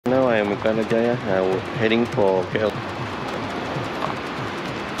Now I am in Kelana Jaya, heading for KL.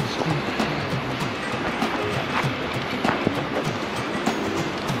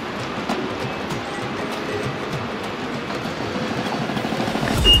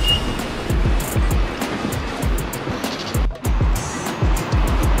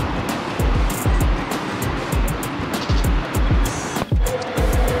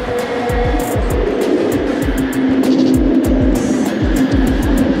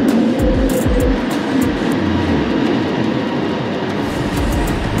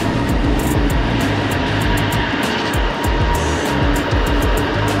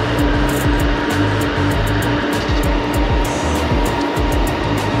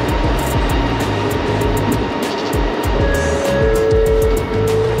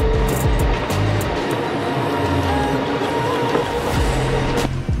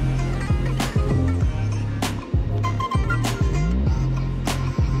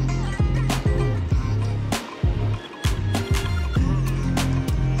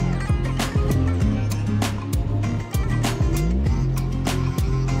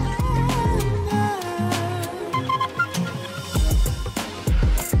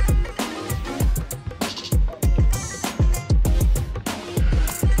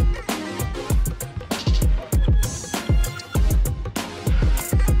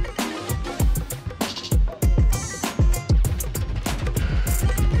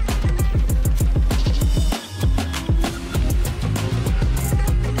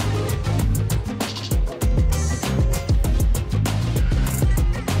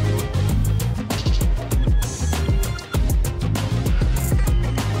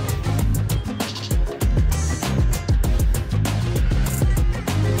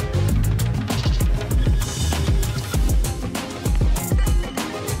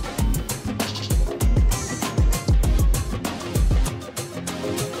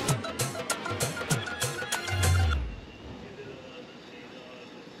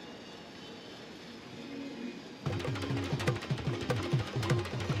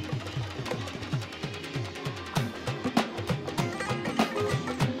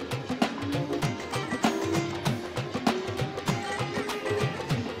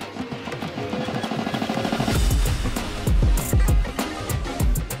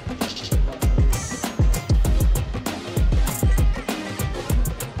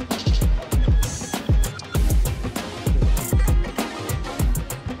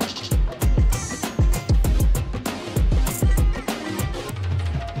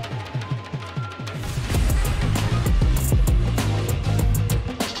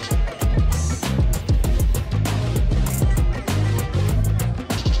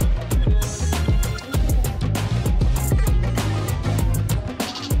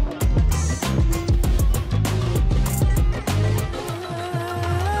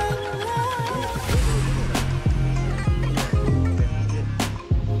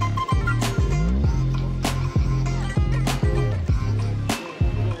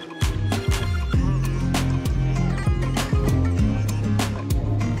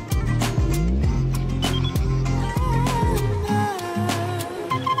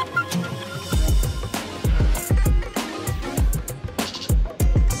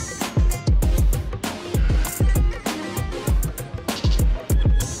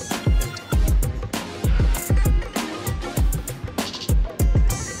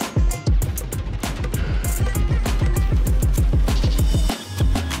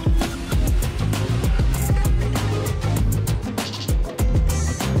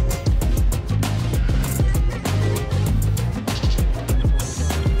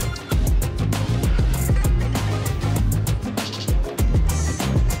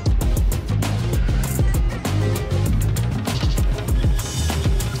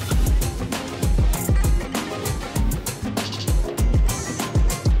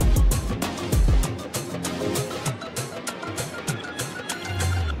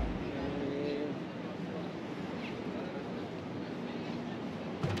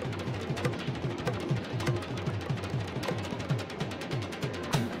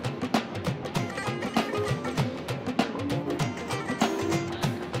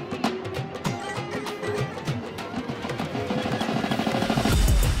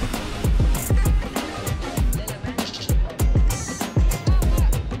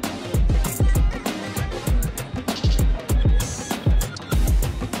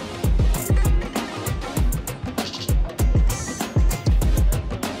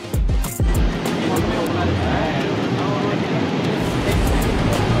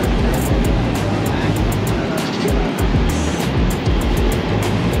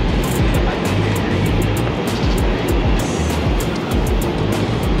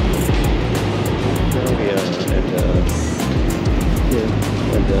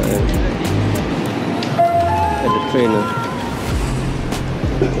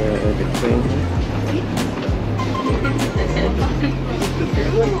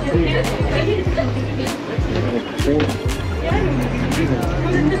 We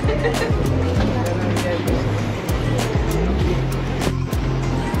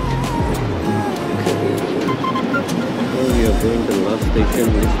are going to the last station,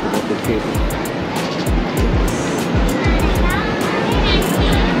 is Batu Caves.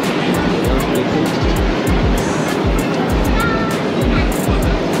 Last station.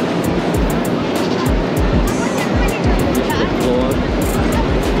 This is the floor.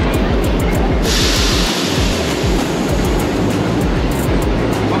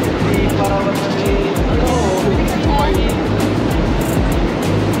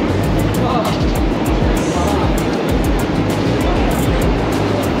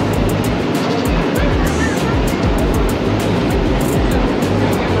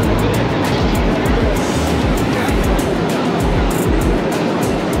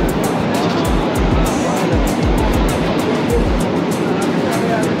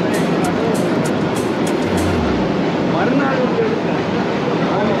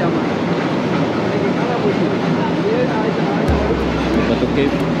 Batu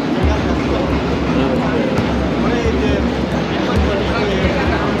Cave.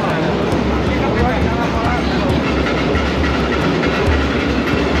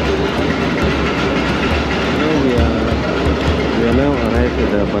 We are now arrived at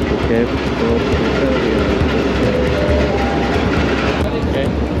the Batu Cave. So we are okay.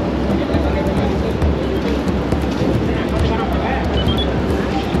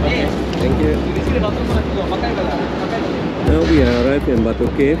 Thank you. Now we are arrived in Batu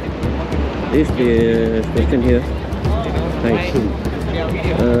Cave. This is the station here. Nice.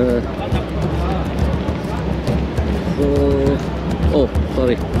 Oh,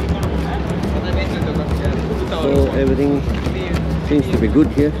 sorry. So everything seems to be good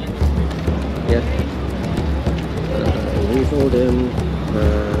here. Yeah. We saw them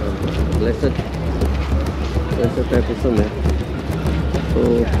blessed Thaipusam. So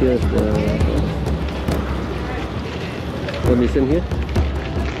here's the condition here.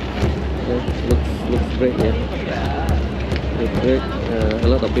 Yeah, looks great. Yeah, looks great. A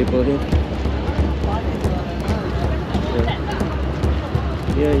lot of people here.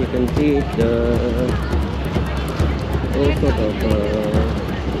 Yeah, you can see all sort of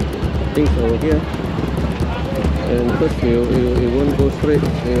things over here. And first you won't go straight.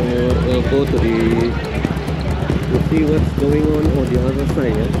 You'll go to see what's going on the other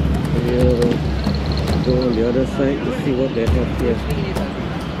side. Yeah? We'll go on the other side to see what they have here.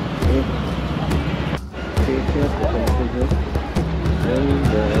 Okay, here's the connection here. And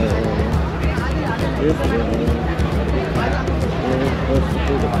here's the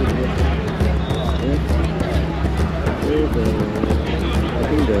food here. Yeah. Here's I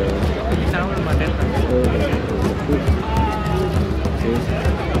think the food. Okay.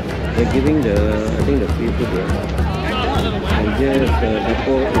 They're giving I think the free food here. And here's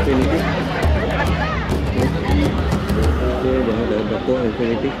Dapur Infinity. Here they have the Dapur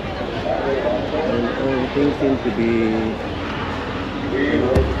Infinity. And all things seem to be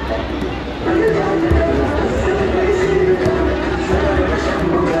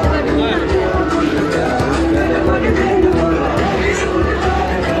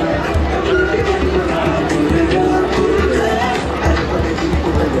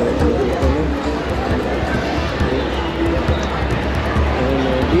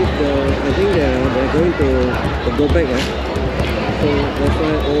I think they're going to go back. So that's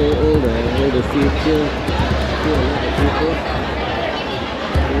why all the seats here, a lot of people.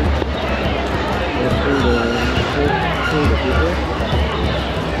 That's all the people.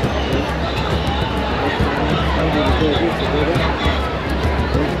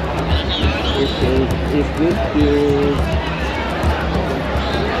 It's good to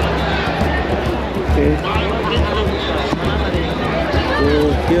okay. So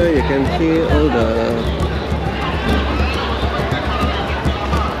here you can see all the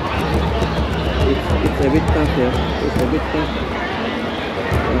it's a bit tough here. It's a bit tough.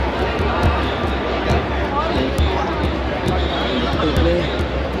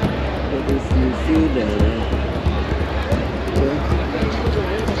 You see the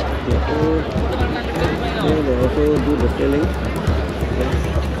they also do the selling.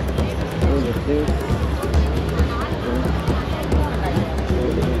 All the things.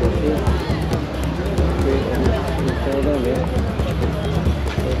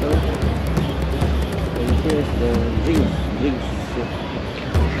 And here's the drinks.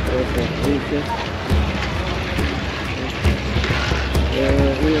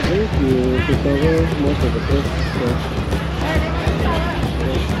 We are going to cover most of the place.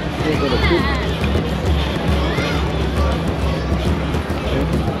 Here's the food.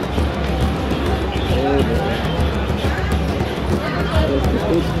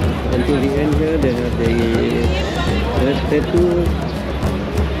 Here they have the tattoo.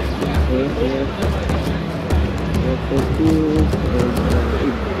 Tattoo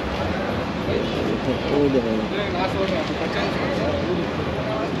and all the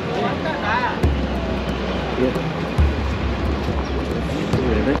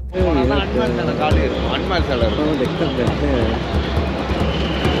they cut the hair.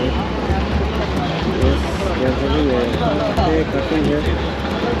 Yes, they are having a hair cutting here.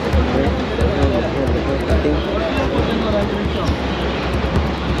 Cutting.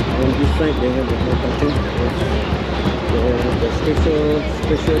 On this side they have the hair cutting. The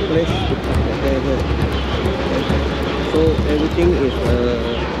special place to cut the hair here. So everything is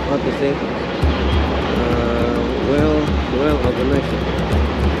how to say well organized.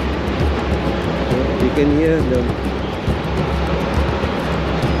 You can hear the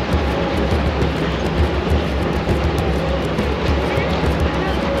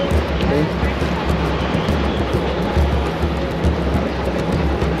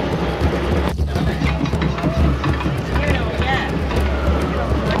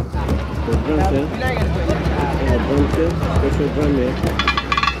special drum here.